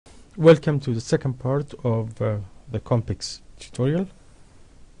Welcome to the second part of the kompics tutorial.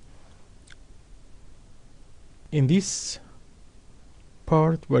 In this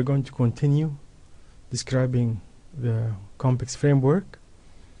part we're going to continue describing the kompics framework,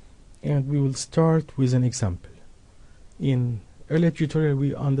 and we will start with an example. In earlier tutorial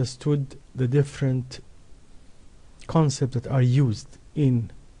we understood the different concepts that are used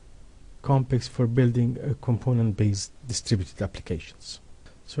in kompics for building a component-based distributed applications.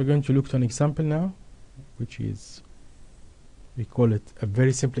 So we're going to look to an example now, which is, we call it a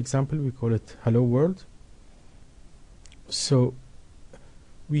very simple example, we call it hello world. So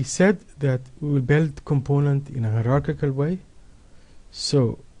we said that we will build component in a hierarchical way.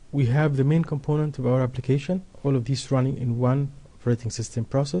 So we have the main component of our application, all of these running in one operating system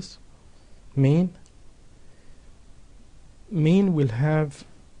process. Main will have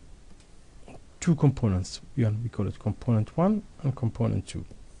two components. We call it component 1 and component 2.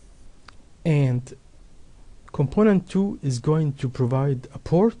 And component 2 is going to provide a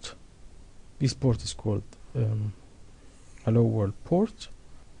port. This port is called hello world port,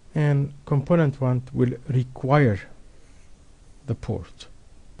 and component 1 will require the port.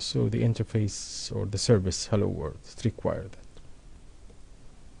 So the interface or the service hello world require that.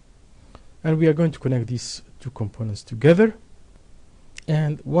 And we are going to connect these two components together.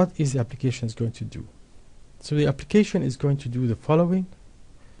 And what is the application is going to do? So the application is going to do the following.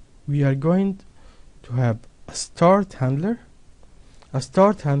 We are going to have a start handler. A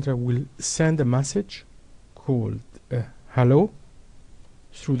start handler will send a message called hello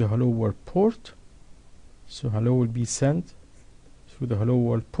through the hello world port. So hello will be sent through the hello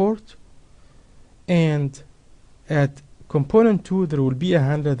world port, and at component 2 there will be a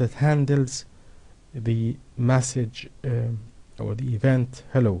handler that handles the message or the event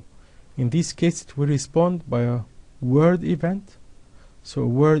hello. In this case it will respond by a word event. So a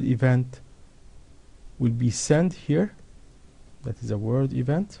word event will be sent here. That is a word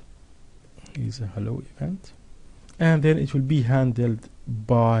event, is a hello event, and then it will be handled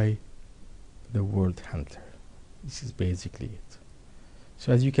by the word handler. This is basically it.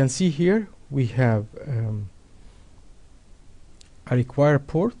 So as you can see here, we have a required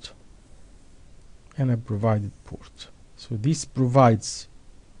port and a provided port. So this provides,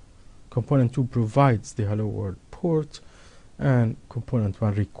 component 2 provides the hello world port, and component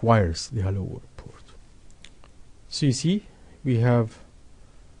 1 requires the hello world port. So you see we have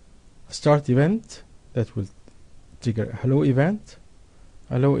a start event that will trigger a hello event.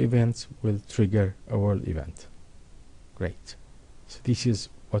 Hello events will trigger a world event. Great. So this is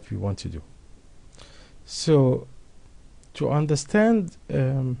what we want to do. So to understand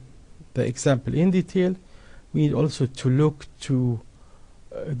the example in detail, we need also to look to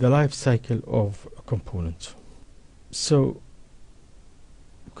the life cycle of a component. So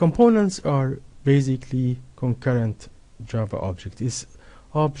components are basically concurrent Java objects. It's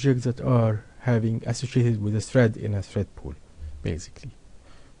objects that are having associated with a thread in a thread pool, basically.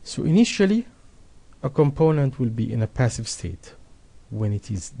 So initially a component will be in a passive state when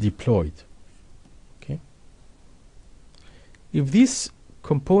it is deployed. Okay. If this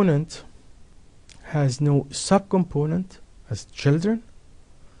component has no subcomponent as children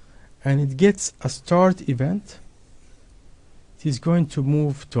and it gets a start event, it is going to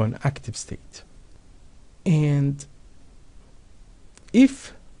move to an active state. And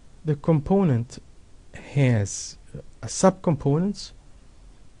if the component has a subcomponent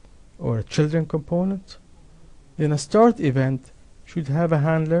or a children component, then a start event should have a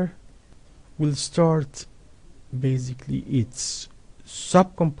handler will start basically its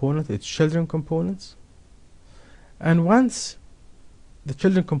subcomponent, its children components, and once the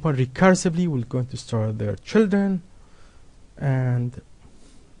children component recursively will going to start their children, and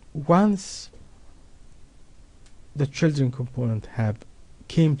once the children component have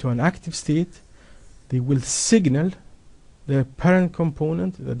came to an active state, they will signal their parent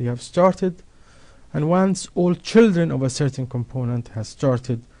component that they have started, and once all children of a certain component has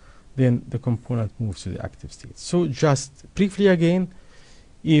started, then the component moves to the active state. So just briefly again,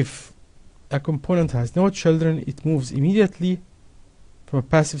 if a component has no children, it moves immediately from a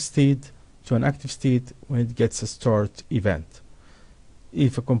passive state to an active state when it gets a start event.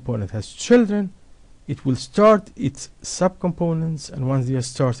 If a component has children, it will start its subcomponents, and once they are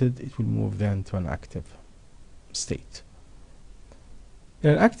started, it will move then to an active state.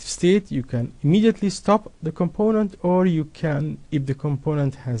 In an active state, you can immediately stop the component, or you can, if the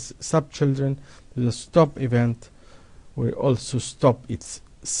component has subchildren, there's a stop event will also stop its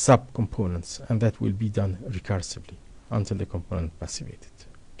subcomponents, and that will be done recursively until the component passivated.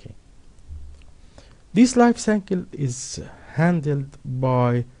 This life cycle is handled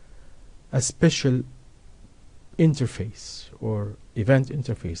by a special interface or event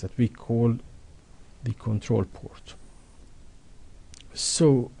interface that we call the control port.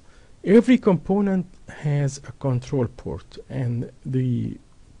 So every component has a control port, and the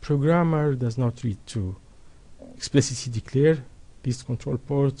programmer does not need to explicitly declare this control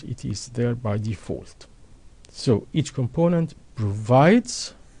port. It is there by default. So each component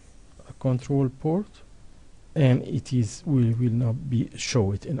provides a control port, and we will not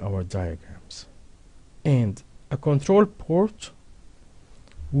show it in our diagrams. And a control port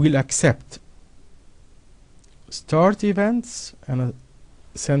will accept start events and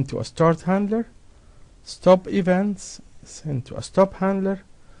send to a start handler, stop events sent to a stop handler,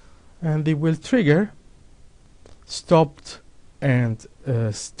 and they will trigger stopped and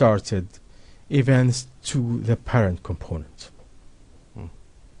started events to the parent component.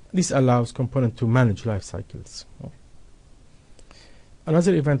 This allows component to manage life cycles.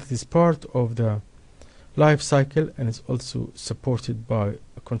 Another event that is part of the life cycle and is also supported by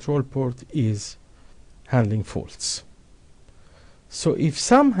a control port is handling faults. So if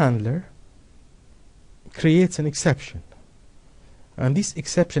some handler creates an exception and this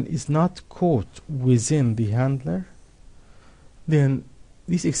exception is not caught within the handler, then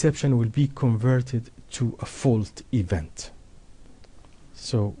this exception will be converted to a fault event.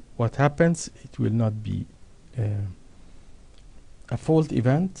 So what happens, it will not be a fault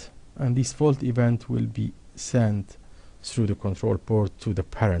event, and this fault event will be sent through the control port to the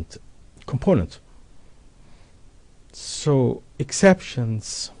parent component. So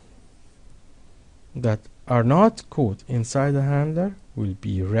exceptions that are not caught inside the handler will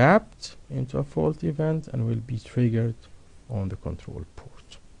be wrapped into a fault event and will be triggered on the control port.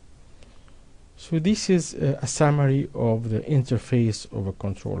 So this is a summary of the interface of a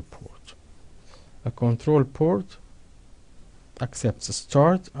control port. A control port accepts a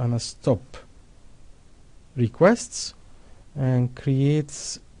start and a stop requests and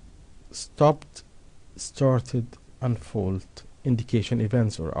creates stopped, started, and fault indication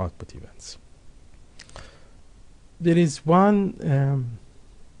events or output events. There is one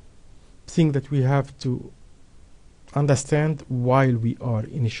thing that we have to understand while we are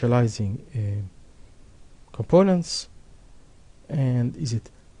initializing components, and is it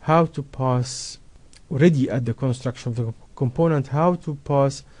how to pass already at the construction of the component, how to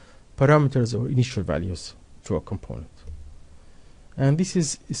pass parameters or initial values to a component. And this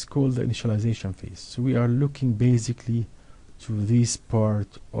is called the initialization phase. So we are looking basically to this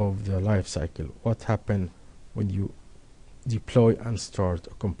part of the life cycle. What happens when you deploy and start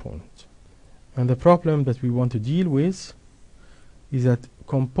a component? And the problem that we want to deal with is that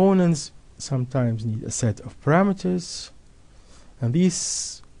components sometimes need a set of parameters, and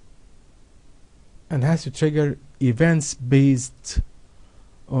this has to trigger events based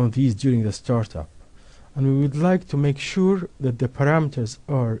on these during the startup. And we would like to make sure that the parameters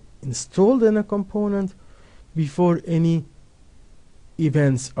are installed in a component before any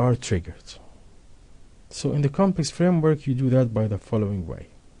events are triggered. So in the kompics framework, you do that by the following way.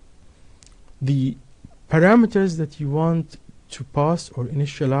 The parameters that you want to pass or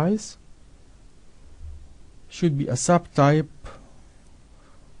initialize should be a subtype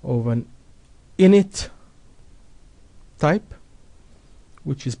of an init type,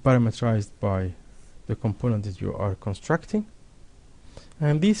 which is parameterized by the component that you are constructing,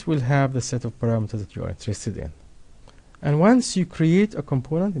 and this will have the set of parameters that you are interested in. And once you create a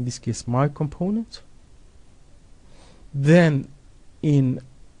component, in this case my component, then in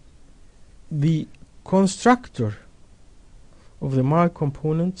the constructor of the my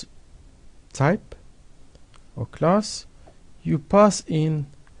component type or class, you pass in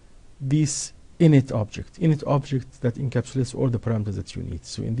this init object that encapsulates all the parameters that you need.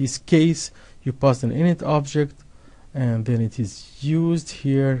 So in this case, you pass an init object, and then it is used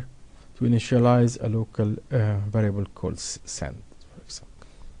here to initialize a local variable called send, for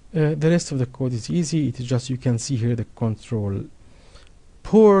example. The rest of the code is easy. It is just, you can see here the control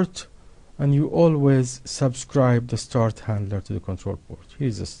port, and you always subscribe the start handler to the control port. Here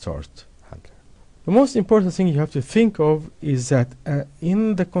is the start handler. The most important thing you have to think of is that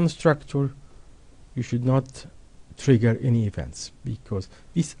in the constructor, you should not trigger any events, because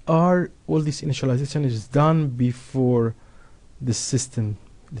all this initialization is done before the system,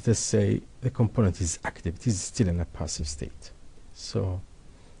 let us say, the component is active. It is still in a passive state. So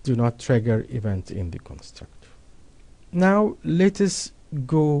do not trigger event in the constructor. Now let us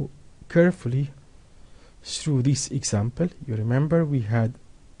go carefully through this example. You remember we had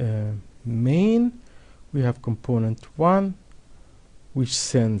main, we have component 1, which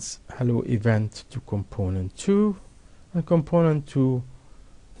sends hello event to component 2, and component 2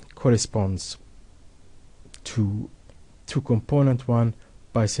 corresponds to component 1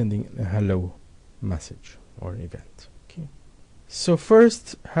 by sending a hello message or event. Okay. So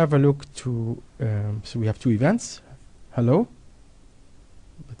first have a look to so we have two events, hello,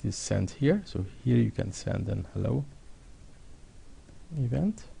 that is sent here. So here you can send an hello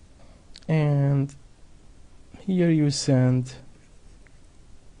event, and here you send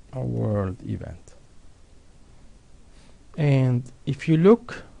a world event. And if you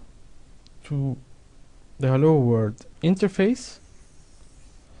look to the hello world interface,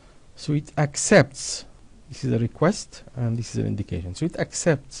 so it accepts, this is a request and this is an indication, so it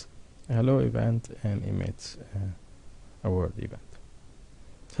accepts a hello event and emits a world event.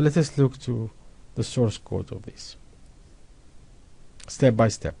 So let us look to the source code of this step by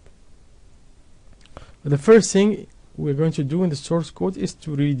step. The first thing we're going to do in the source code is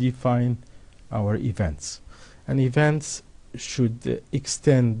to redefine our events, and events should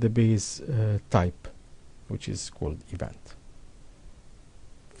extend the base type, which is called event.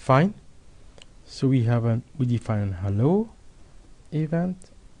 Fine. So we define hello event,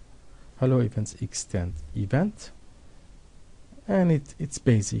 hello events extend event, and it's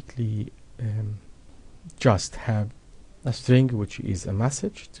basically just have a string which is a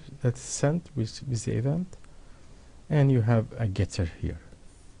message that's sent with the event, and you have a getter here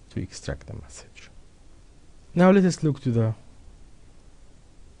to extract the message. Now let us look to the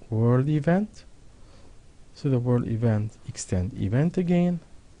world event. So the world event extend event again,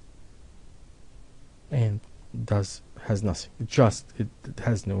 and has nothing. It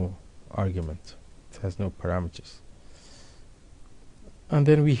has no argument. It has no parameters. And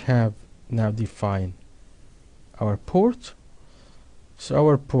then we have now define our port. So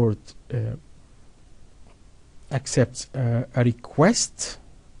our port accepts a request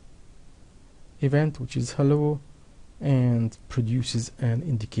event, which is hello, and produces an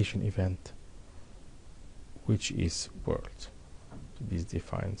indication event, which is world. So this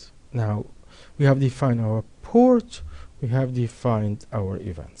defines. Now we have defined our port, we have defined our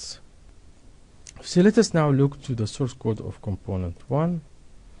events. So let us now look to the source code of component 1.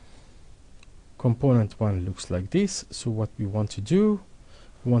 Component 1 looks like this. So what we want to do,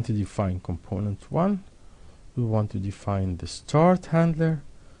 we want to define component 1, we want to define the start handler,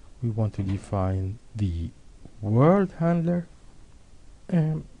 we want to define the world handler,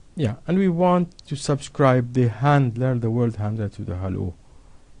 and we want to subscribe the handler, the world handler, to the hello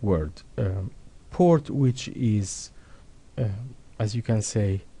world port, which is as you can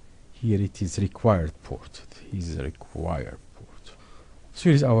say here, it is required port. It is a required port. So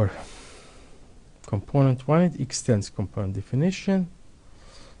here is our component 1. It extends component definition.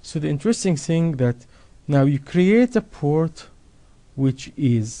 So the interesting thing that now you create a port which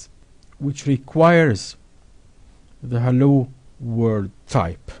requires the hello world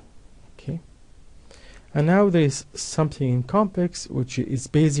type. Okay. And now there is something in kompics which is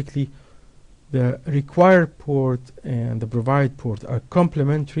basically the required port and the provide port are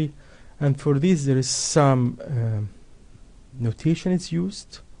complementary, and for this there is some notation is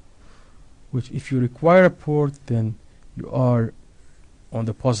used, which if you require a port, then you are on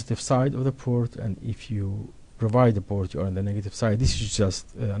the positive side of the port, and if you provide the port, you are on the negative side. This is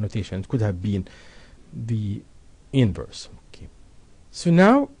just a notation. It could have been the inverse. Okay. So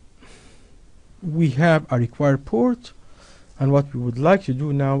now we have a required port, and what we would like to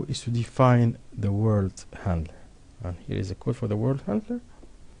do now is to define the world handler. And here is a code for the world handler.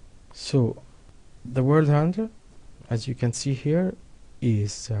 So the world handler, as you can see here,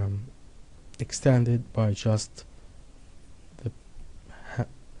 is extended by just the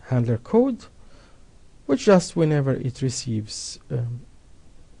handler code, which just whenever it receives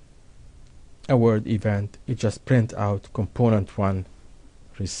a world event, it just print out component 1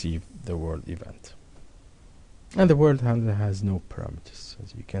 receive the world event. And the world handler has no parameters,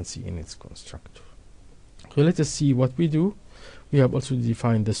 as you can see in its constructor. So let us see what we do. We have also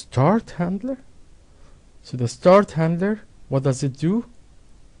defined the start handler. So the start handler, what does it do?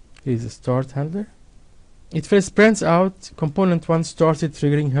 Here is the start handler. It first prints out component 1 started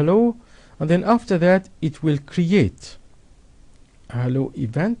triggering hello, and then after that it will create a hello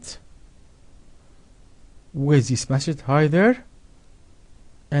event with this message, hi there,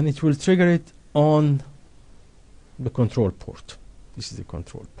 and it will trigger it on the control port. This is the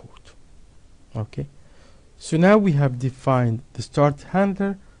control port. Okay. So now we have defined the start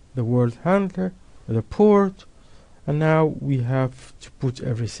handler, the world handler, the port, and now we have to put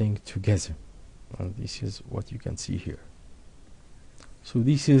everything together. And this is what you can see here. So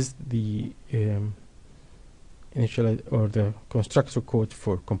this is the initial or the constructor code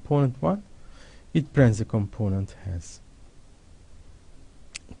for component 1. It prints the component has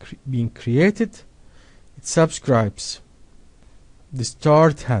being created, it subscribes the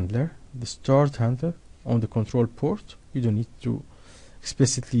start handler on the control port. You don't need to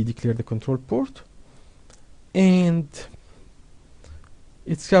explicitly declare the control port, and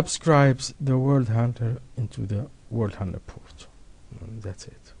it subscribes the world handler into the world handler port. And that's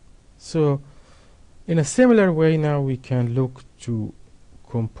it. So in a similar way, now we can look to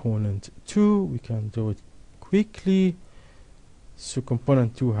component 2. We can do it quickly. So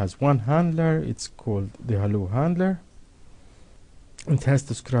component 2 has one handler. It's called the hello handler. It has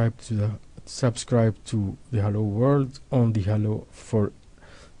subscribed to the hello world on the hello for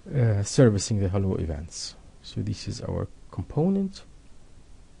servicing the hello events. So this is our component.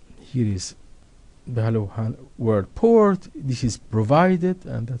 Here is the hello world port. This is provided,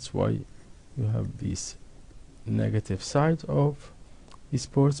 and that's why you have this negative side of this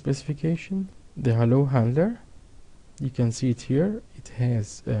port specification. The hello handler, you can see it here. It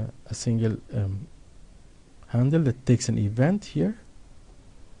has a single handle that takes an event here.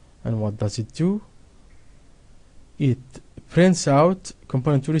 And what does it do? It prints out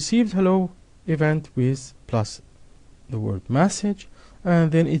component 2 received hello event with plus the word message,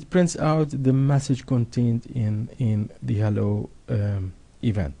 and then it prints out the message contained in the hello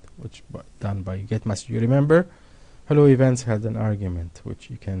event, which done by get message. You remember, hello events had an argument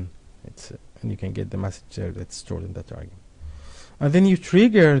which you can and you can get the message there that's stored in that argument, and then you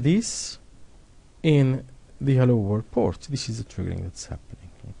trigger this in the hello world port. This is the triggering that's happening.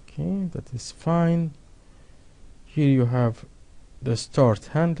 Okay, that is fine. Here you have the start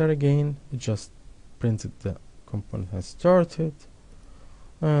handler again. It just printed the component has started,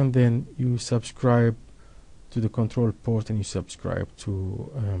 and then you subscribe to the control port and you subscribe to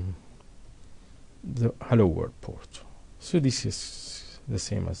the hello world port. So this is the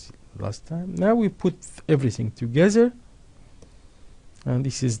same as last time. Now we put everything together, and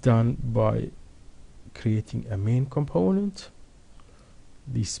this is done by creating a main component.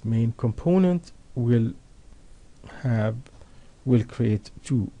 This main component will create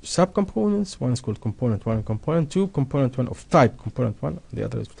two subcomponents. One is called component 1 and component 2. Component 1 of type component 1, the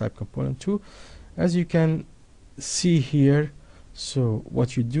other is type component 2. As you can see here, so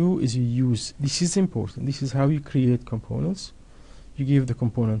what you do is you use, this is important, this is how you create components. You give the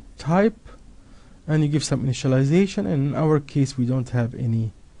component type and you give some initialization, and in our case we don't have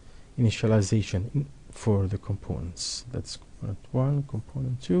any initialization for the components. That's component 1,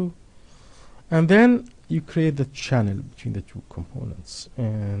 component 2, and then you create the channel between the two components,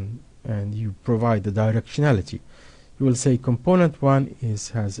 and you provide the directionality. You will say component 1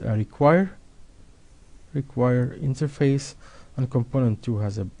 has a require interface, and component 2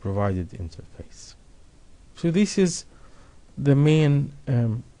 has a provided interface. So this is the main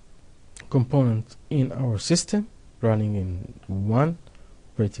component in our system running in one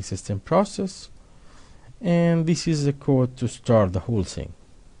operating system process, and this is the code to start the whole thing.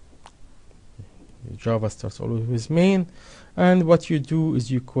 Java starts always with main, and what you do is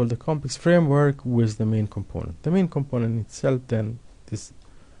you call the kompics framework with the main component. The main component itself then this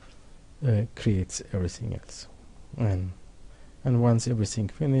creates everything else, and once everything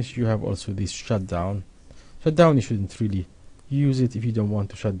finished, you have also this shutdown. You shouldn't really use it if you don't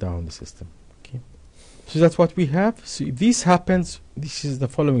want to shut down the system. Okay, so that's what we have. So if this happens, this is the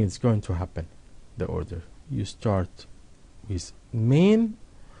following is going to happen. The order: you start with main.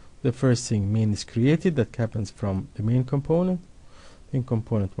 The first thing, main is created. That happens from the main component. Then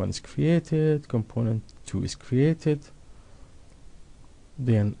component 1 is created, component 2 is created.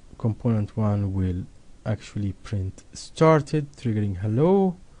 Then component 1 will actually print started, triggering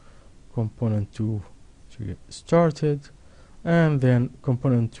hello. Component 2 trigger started, and then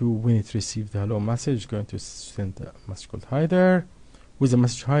component 2, when it receives the hello message, is going to send a message called hi there, with the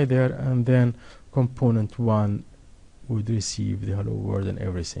message hi there, and then component 1 would receive the hello world, and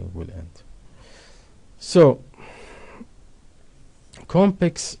everything will end. So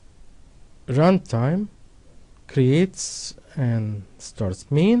kompics runtime creates and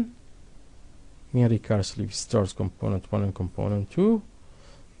starts main recursively starts component 1 and component 2.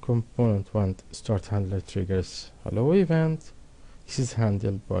 Component 1 start handler triggers hello event. This is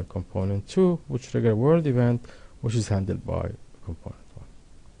handled by component 2, which trigger world event, which is handled by component 1.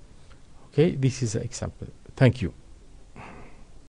 Okay, this is an example. Thank you.